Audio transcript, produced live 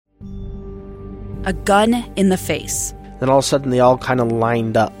a gun in the face. Then all of a sudden, they all kind of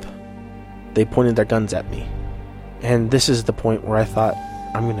lined up. They pointed their guns at me. And this is the point where I thought,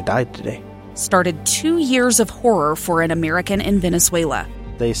 I'm going to die today. Started 2 years of horror for an American in Venezuela.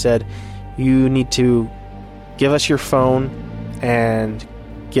 They said, you need to give us your phone and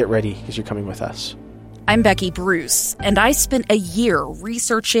get ready because you're coming with us. I'm Becky Bruce, and I spent a year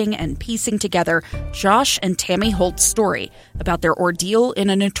researching and piecing together Josh and Tammy Holt's story about their ordeal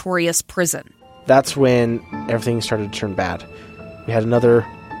in a notorious prison. That's when everything started to turn bad. We had another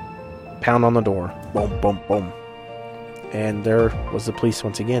pound on the door. Boom, boom, boom. And there was the police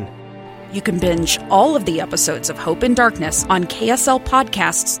once again. You can binge all of the episodes of Hope in Darkness on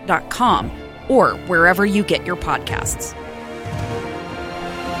KSLpodcasts.com or wherever you get your podcasts.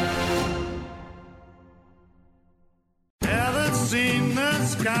 Ever seen the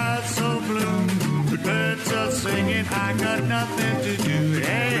sky so blue? The birds are singing, I got nothing to do. Hey,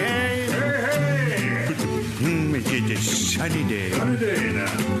 hey, hey, hey. It's a sunny day. Sunny day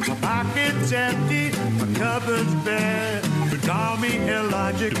now. My pocket's empty, my cupboard's bare. But call me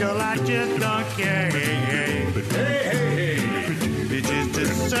illogical, I just don't care. Hey, hey. But hey, hey, hey. It's just a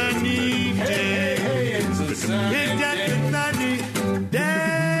sunny day. Hey, hey, it's a sunny day. It's just a sunny day.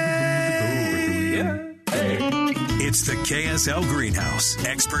 It's the KSL Greenhouse.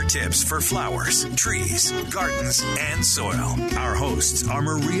 Expert tips for flowers, trees, gardens, and soil. Our hosts are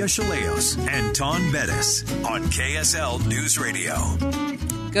Maria Chaleos and Ton Bettis on KSL News Radio.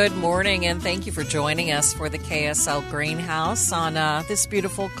 Good morning, and thank you for joining us for the KSL Greenhouse on this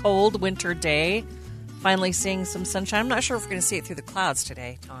beautiful, cold winter day. Finally seeing some sunshine. I'm not sure if we're going to see it through the clouds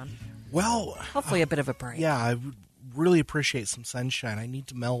today, Ton. Well, hopefully a bit of a break. Yeah, I would really appreciate some sunshine. I need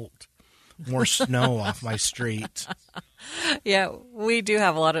to melt more snow off my street. Yeah, we do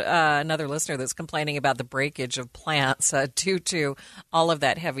have a lot of another listener that's complaining about the breakage of plants due to all of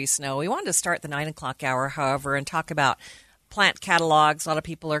that heavy snow. We wanted to start the 9 o'clock hour, however, and talk about plant catalogs. A lot of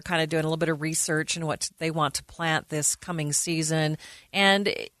people are kind of doing a little bit of research in what they want to plant this coming season.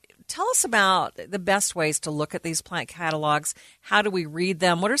 And tell us about the best ways to look at these plant catalogs. How do we read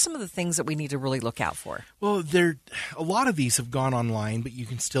them? What are some of the things that we need to really look out for? Well, a lot of these have gone online, but you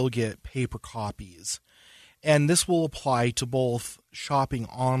can still get paper copies. And this will apply to both shopping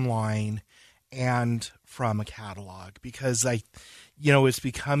online and from a catalog because it's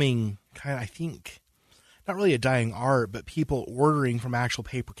becoming kind of, I think, not really a dying art, but people ordering from actual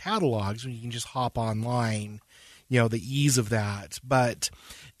paper catalogs when you can just hop online, the ease of that. But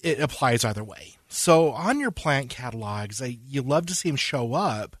it applies either way. So on your plant catalogs, you love to see them show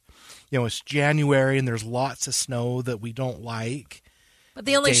up. It's January and there's lots of snow that we don't like. But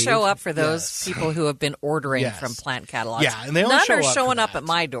they only show up for those people who have been ordering from plant catalogs. Yeah, and they only None are showing up at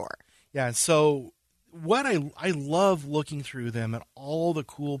my door. Yeah, so what I love looking through them at all the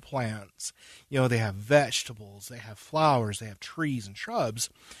cool plants. They have vegetables, they have flowers, they have trees and shrubs.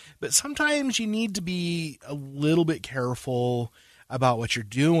 But sometimes you need to be a little bit careful about what you're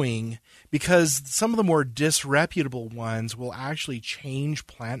doing because some of the more disreputable ones will actually change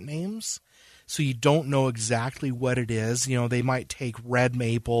plant names. So you don't know exactly what it is. They might take red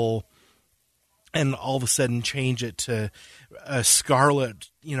maple and all of a sudden change it to a scarlet,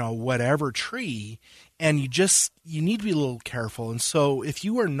 whatever tree. And you need to be a little careful. And so if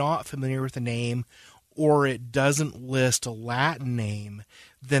you are not familiar with the name or it doesn't list a Latin name,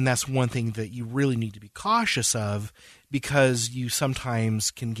 then that's one thing that you really need to be cautious of because you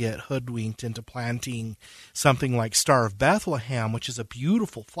sometimes can get hoodwinked into planting something like Star of Bethlehem, which is a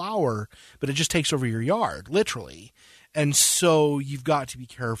beautiful flower, but it just takes over your yard, literally. And so you've got to be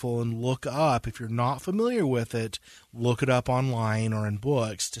careful and look up, if you're not familiar with it, look it up online or in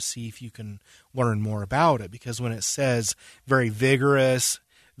books to see if you can learn more about it. Because when it says very vigorous,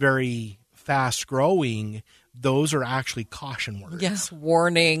 very fast growing, those are actually caution words. Yes,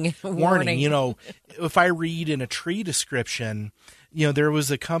 warning. If I read in a tree description, there was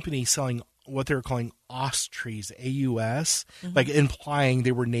a company selling what they were calling Aus trees, AUS, like implying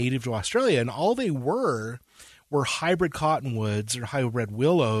they were native to Australia. And all they were hybrid cottonwoods or hybrid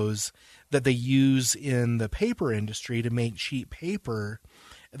willows that they use in the paper industry to make cheap paper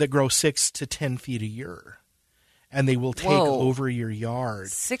that grow 6 to 10 feet a year. And they will take over your yard.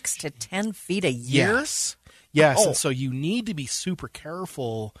 6 to 10 feet a year? Yes. Oh. And so you need to be super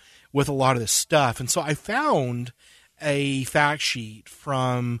careful with a lot of this stuff. And so I found a fact sheet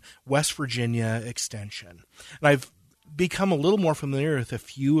from West Virginia Extension. And I've become a little more familiar with a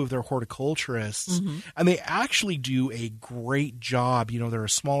few of their horticulturists, and they actually do a great job. They're a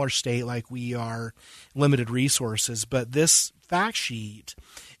smaller state like we are, limited resources, but this fact sheet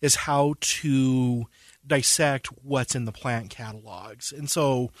is how to dissect what's in the plant catalogs. And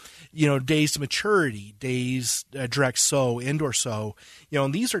so, you know, days to maturity, days direct sow, indoor sow, you know,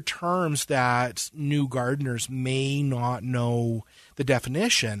 and these are terms that new gardeners may not know the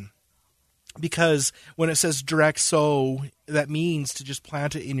definition, because when it says direct sow, that means to just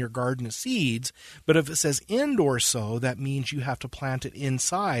plant it in your garden as seeds. But if it says indoor sow, that means you have to plant it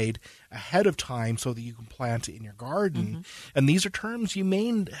inside ahead of time so that you can plant it in your garden. Mm-hmm. And these are terms you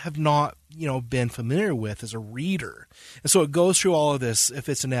may have not, you know, been familiar with as a reader. And so it goes through all of this. If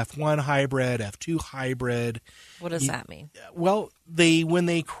it's an F1 hybrid, F2 hybrid. What does that mean? Well, when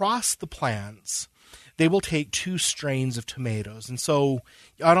they cross the plants, they will take 2 strains of tomatoes. And so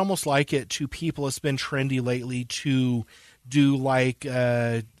I'd almost like it to people, it's been trendy lately to do like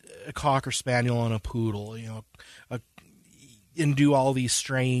a Cocker Spaniel and a Poodle, you know, and do all these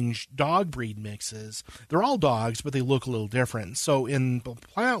strange dog breed mixes. They're all dogs, but they look a little different. So in the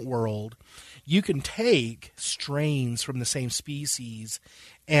plant world, you can take strains from the same species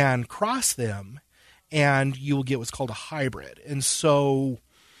and cross them, and you will get what's called a hybrid. And so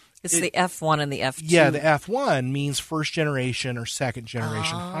it's the F1 and the F2. Yeah, the F1 means first generation or second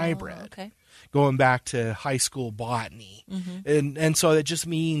generation hybrid. Okay. Going back to high school botany. Mm-hmm. And so it just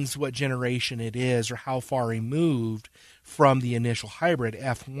means what generation it is or how far removed from the initial hybrid.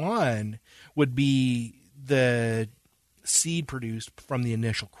 F1 would be the seed produced from the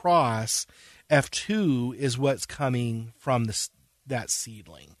initial cross. F2 is what's coming from that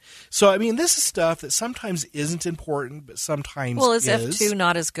seedling. So, I mean, this is stuff that sometimes isn't important, but sometimes Well, is F2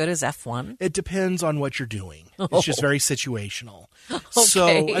 not as good as F1? It depends on what you're doing. It's just very situational. Okay. So,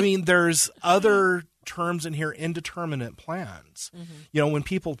 I mean, there's other terms in here, indeterminate plants. Mm-hmm. You know, when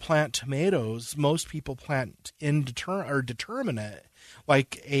people plant tomatoes, most people plant determinate,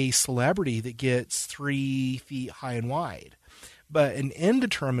 like a celebrity that gets 3 feet high and wide. But an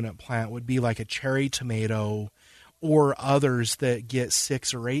indeterminate plant would be like a cherry tomato or others that get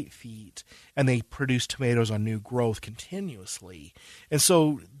 6 or 8 feet, and they produce tomatoes on new growth continuously. And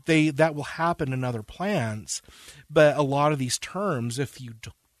so that will happen in other plants, but a lot of these terms, if you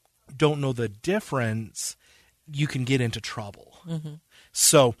don't know the difference, you can get into trouble. Mm-hmm.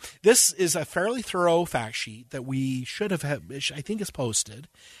 So this is a fairly thorough fact sheet that we should have had, I think is posted,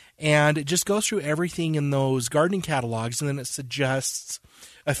 and it just goes through everything in those gardening catalogs, and then it suggests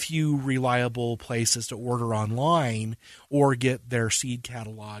a few reliable places to order online or get their seed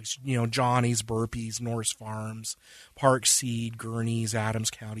catalogs. You know, Johnny's, Burpee's, Norris Farms, Park Seed, Gurney's,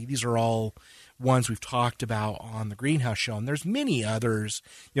 Adams County. These are all ones we've talked about on the Greenhouse Show. And there's many others,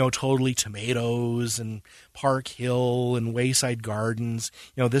 you know, Totally Tomatoes and Park Hill and Wayside Gardens.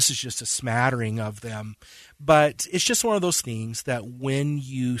 You know, this is just a smattering of them. But it's just one of those things that when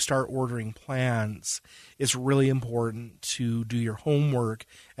you start ordering plants, it's really important to do your homework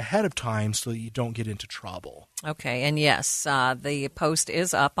ahead of time so that you don't get into trouble. Okay, and yes, the post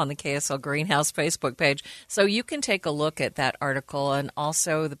is up on the KSL Greenhouse Facebook page, so you can take a look at that article, and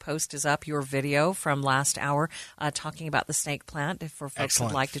also the post is up, your video from last hour talking about the snake plant, for folks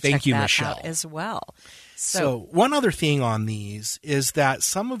Excellent. Would like to Thank check you, that Michelle. out as well. So one other thing on these is that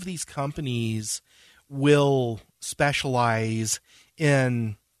some of these companies will specialize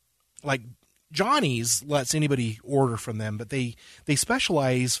in, like Johnny's lets anybody order from them, but they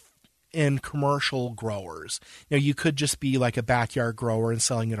specialize in commercial growers. You know, you could just be like a backyard grower and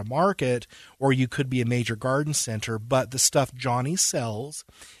selling at a market, or you could be a major garden center, but the stuff Johnny sells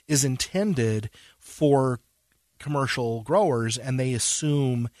is intended for commercial growers, and they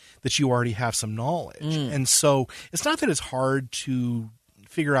assume that you already have some knowledge. And so it's not that it's hard to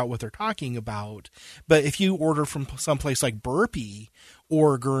figure out what they're talking about, but if you order from someplace like Burpee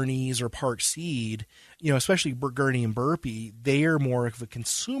or Gurney's or Park Seed, you know, especially Gurney and Burpee, they are more of a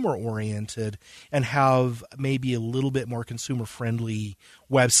consumer oriented and have maybe a little bit more consumer friendly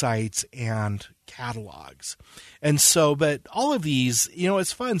websites and catalogs. And so, but all of these, you know,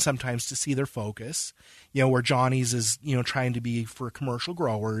 it's fun sometimes to see their focus, you know, where Johnny's is, you know, trying to be for commercial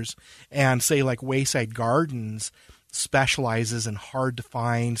growers, and say like Wayside Gardens specializes in hard to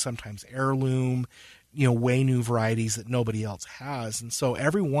find, sometimes heirloom, you know, way new varieties that nobody else has. And so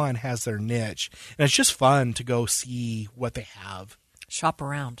everyone has their niche, and it's just fun to go see what they have. Shop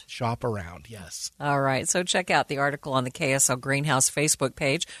around. Shop around, yes. All right, so check out the article on the KSL Greenhouse Facebook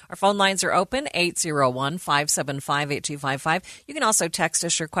page. Our phone lines are open, 801-575-8255. You can also text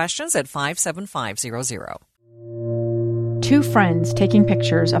us your questions at 57500. Two friends taking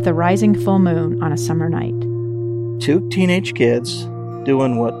pictures of the rising full moon on a summer night. Two teenage kids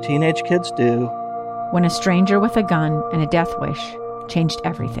doing what teenage kids do. When a stranger with a gun and a death wish changed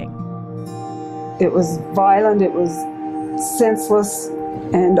everything. It was violent, it was senseless,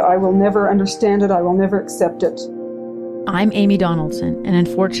 and I will never understand it. I will never accept it. I'm Amy Donaldson, and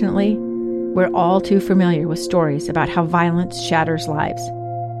unfortunately, we're all too familiar with stories about how violence shatters lives.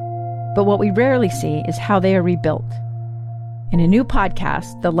 But what we rarely see is how they are rebuilt. In a new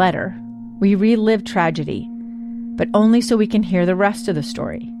podcast, The Letter, we relive tragedy, but only so we can hear the rest of the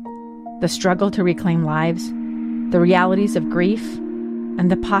story. The struggle to reclaim lives, the realities of grief, and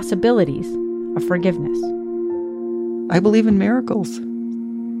the possibilities of forgiveness. I believe in miracles.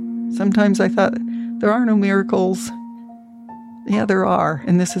 Sometimes I thought, there are no miracles. Yeah, there are,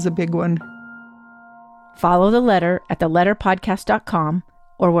 and this is a big one. Follow The Letter at theletterpodcast.com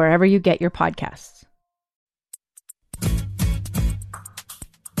or wherever you get your podcasts.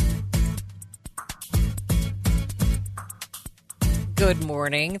 Good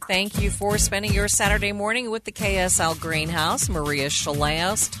morning. Thank you for spending your Saturday morning with the KSL Greenhouse. Maria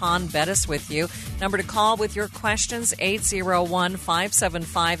Shilaos, Ton Bettis with you. Number to call with your questions,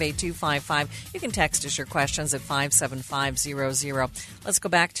 801-575-8255. You can text us your questions at 57500. Let's go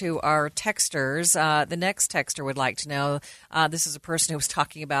back to our texters. The next texter would like to know, this is a person who was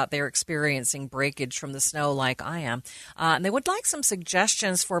talking about they're experiencing breakage from the snow like I am. And they would like some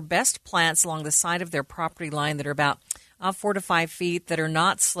suggestions for best plants along the side of their property line that are about 4 to 5 feet, that are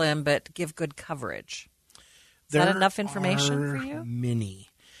not slim but give good coverage. Is that enough information for you? Many.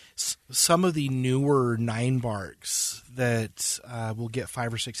 Some of the newer 9-barks that will get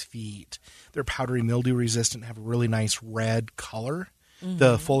 5 or 6 feet, they're powdery mildew resistant, have a really nice red color. Mm-hmm.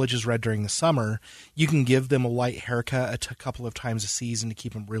 The foliage is red during the summer. You can give them a light haircut a couple of times a season to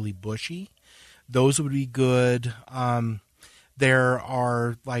keep them really bushy. Those would be good. There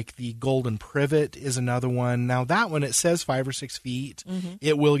are, like, the golden privet is another one. Now, that one, it says 5 or 6 feet. Mm-hmm.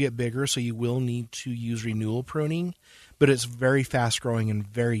 It will get bigger, so you will need to use renewal pruning. But it's very fast-growing and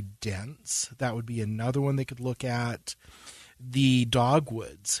very dense. That would be another one they could look at. The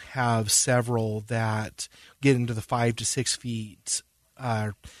dogwoods have several that get into the 5 to 6 feet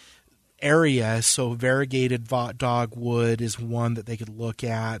area. So variegated dogwood is one that they could look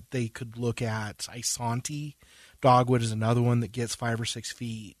at. They could look at Isanti. Dogwood is another one that gets 5 or 6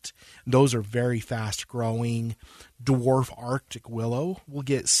 feet. Those are very fast growing. Dwarf Arctic willow will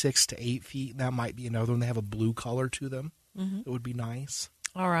get 6 to 8 feet. That might be another one. They have a blue color to them. Mm-hmm. It would be nice.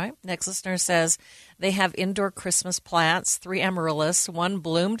 All right. Next listener says they have indoor Christmas plants, 3 amaryllis. One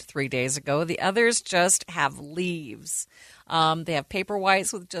bloomed 3 days ago. The others just have leaves. They have paper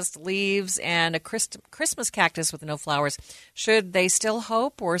whites with just leaves and a Christmas cactus with no flowers. Should they still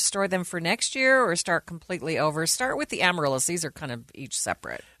hope or store them for next year or start completely over? Start with the amaryllis. These are kind of each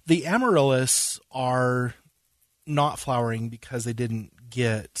separate. The amaryllis are not flowering because they didn't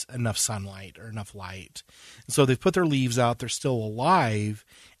get enough sunlight or enough light. And so they've put their leaves out. They're still alive.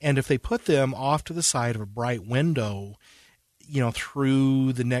 And if they put them off to the side of a bright window,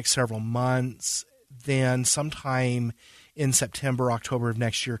 through the next several months, then sometime in September, October of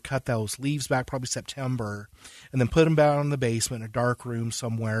next year, cut those leaves back, probably September, and then put them down in the basement in a dark room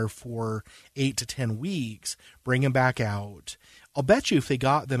somewhere for 8 to 10 weeks, bring them back out. I'll bet you if they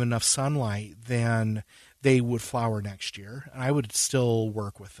got them enough sunlight, then they would flower next year, and I would still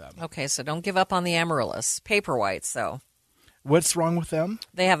work with them. Okay, so don't give up on the amaryllis. Paper whites, though. What's wrong with them?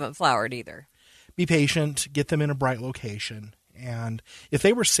 They haven't flowered either. Be patient. Get them in a bright location. And if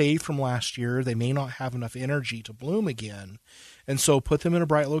they were saved from last year, they may not have enough energy to bloom again. And so put them in a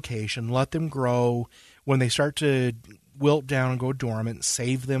bright location, let them grow. When they start to wilt down and go dormant,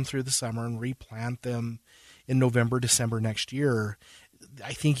 save them through the summer and replant them in November, December next year.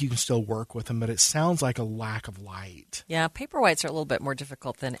 I think you can still work with them, but it sounds like a lack of light. Yeah, paper whites are a little bit more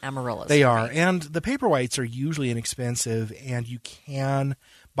difficult than amaryllis. They are, and the paper whites are usually inexpensive, and you can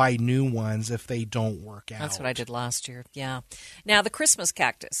buy new ones if they don't work out. That's what I did last year, yeah. Now, the Christmas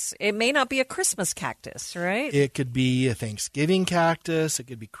cactus. It may not be a Christmas cactus, right? It could be a Thanksgiving cactus. It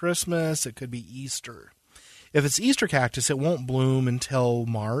could be Christmas. It could be Easter. If it's Easter cactus, it won't bloom until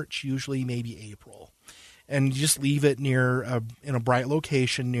March, usually maybe April. And you just leave it in a bright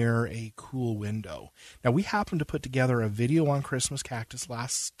location near a cool window. Now, we happened to put together a video on Christmas cactus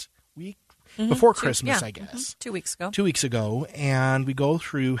last week. Mm-hmm. Before Christmas, I guess. Mm-hmm. 2 weeks ago. 2 weeks ago, and we go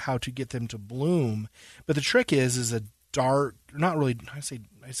through how to get them to bloom. But the trick is a dark, not really, I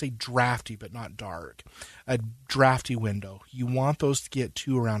say drafty, but not dark, a drafty window. You want those to get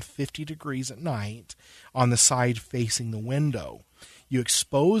to around 50 degrees at night on the side facing the window. You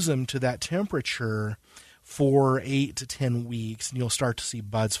expose them to that temperature for 8 to 10 weeks, and you'll start to see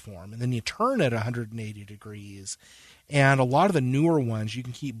buds form. And then you turn it 180 degrees, And a lot of the newer ones you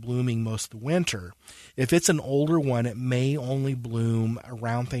can keep blooming most of the winter. If it's an older one, it may only bloom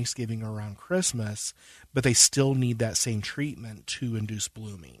around Thanksgiving or around Christmas, but they still need that same treatment to induce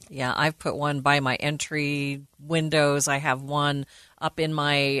blooming. Yeah, I've put one by my entry windows. I have one up in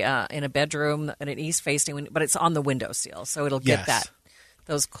my in a bedroom, in an east-facing window, but it's on the windowsill, so it'll get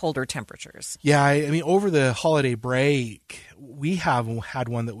those colder temperatures. Yeah, I mean, over the holiday break, we have had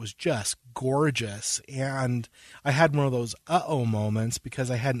one that was just gorgeous, and I had one of those uh-oh moments because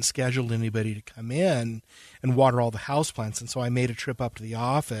I hadn't scheduled anybody to come in and water all the houseplants, and so I made a trip up to the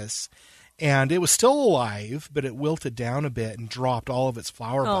office, and it was still alive, but it wilted down a bit and dropped all of its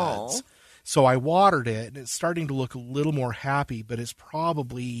flower buds. So I watered it, and it's starting to look a little more happy, but it's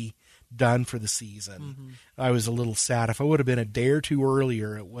probably done for the season. Mm-hmm. I was a little sad. If I would have been a day or two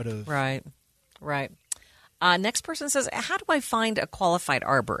earlier, it would have. Right. Next person says, how do I find a qualified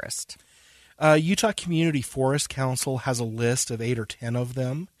arborist? Utah Community Forest Council has a list of 8 or 10 of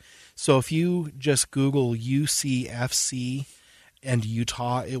them. So if you just Google UCFC and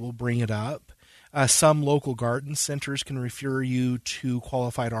Utah, it will bring it up. Some local garden centers can refer you to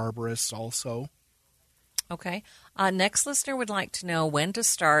qualified arborists also. Okay. Next listener would like to know when to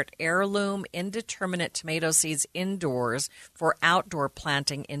start heirloom indeterminate tomato seeds indoors for outdoor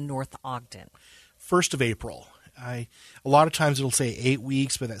planting in North Ogden. 1st of April. A lot of times it'll say 8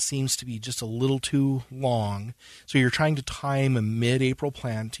 weeks, but that seems to be just a little too long. So you're trying to time a mid-April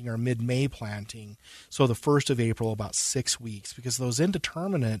planting or mid-May planting. So the 1st of April, about 6 weeks, because those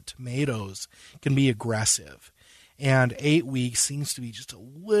indeterminate tomatoes can be aggressive. And 8 weeks seems to be just a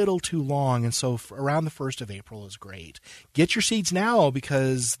little too long. And so around the 1st of April is great. Get your seeds now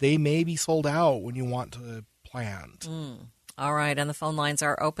because they may be sold out when you want to plant. All right, and the phone lines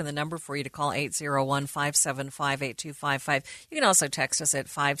are open. The number for you to call 801-575-8255. You can also text us at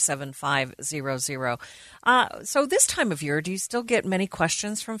 57500. So this time of year, do you still get many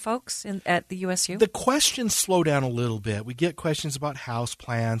questions from folks at the USU? The questions slow down a little bit. We get questions about house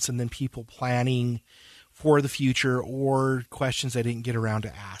plants and then people planning for the future or questions I didn't get around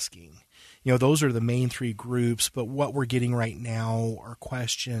to asking. You know, those are the main 3 groups, but what we're getting right now are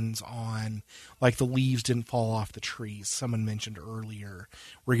questions on, like, the leaves didn't fall off the trees, someone mentioned earlier.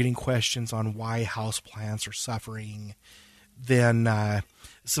 We're getting questions on why houseplants are suffering. Then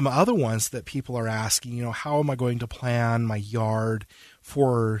some other ones that people are asking, you know, how am I going to plan my yard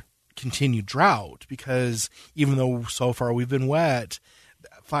for continued drought? Because even though so far we've been wet,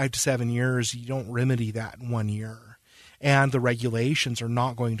 5 to 7 years, you don't remedy that in 1 year. And the regulations are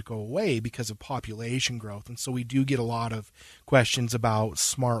not going to go away because of population growth. And so we do get a lot of questions about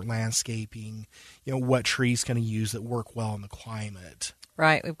smart landscaping, you know, what trees can I use that work well in the climate.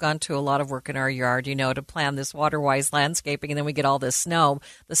 Right. We've gone to a lot of work in our yard, you know, to plan this water-wise landscaping, and then we get all this snow.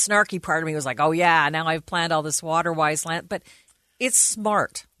 The snarky part of me was like, oh, yeah, now I've planned all this water-wise land. But it's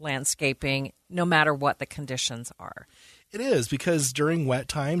smart landscaping no matter what the conditions are. It is, because during wet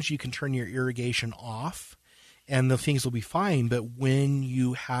times you can turn your irrigation off and the things will be fine. But when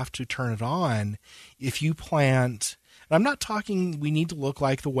you have to turn it on, if you plant, and I'm not talking we need to look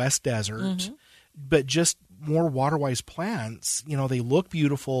like the West Desert, but just more water-wise plants, you know, they look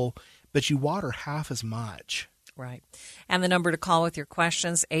beautiful, but you water half as much. Right. And the number to call with your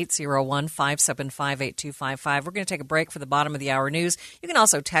questions, 801-575-8255. We're going to take a break for the bottom of the hour news. You can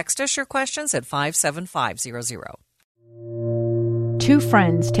also text us your questions at 57500. 2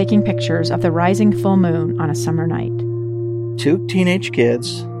 friends taking pictures of the rising full moon on a summer night. 2 teenage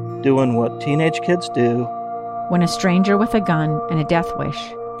kids doing what teenage kids do. When a stranger with a gun and a death wish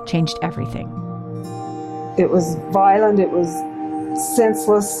changed everything. It was violent, it was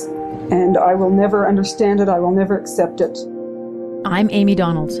senseless, and I will never understand it. I will never accept it. I'm Amy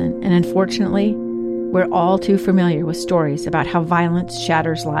Donaldson, and unfortunately, we're all too familiar with stories about how violence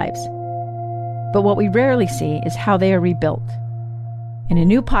shatters lives. But what we rarely see is how they are rebuilt. In a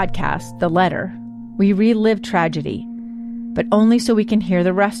new podcast, The Letter, we relive tragedy, but only so we can hear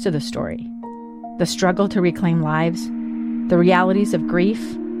the rest of the story. The struggle to reclaim lives, the realities of grief,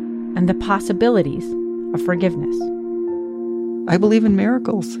 and the possibilities of forgiveness. I believe in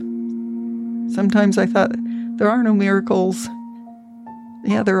miracles. Sometimes I thought, there are no miracles.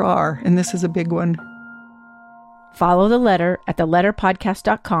 Yeah, there are, and this is a big one. Follow The Letter at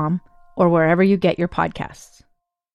theletterpodcast.com or wherever you get your podcasts.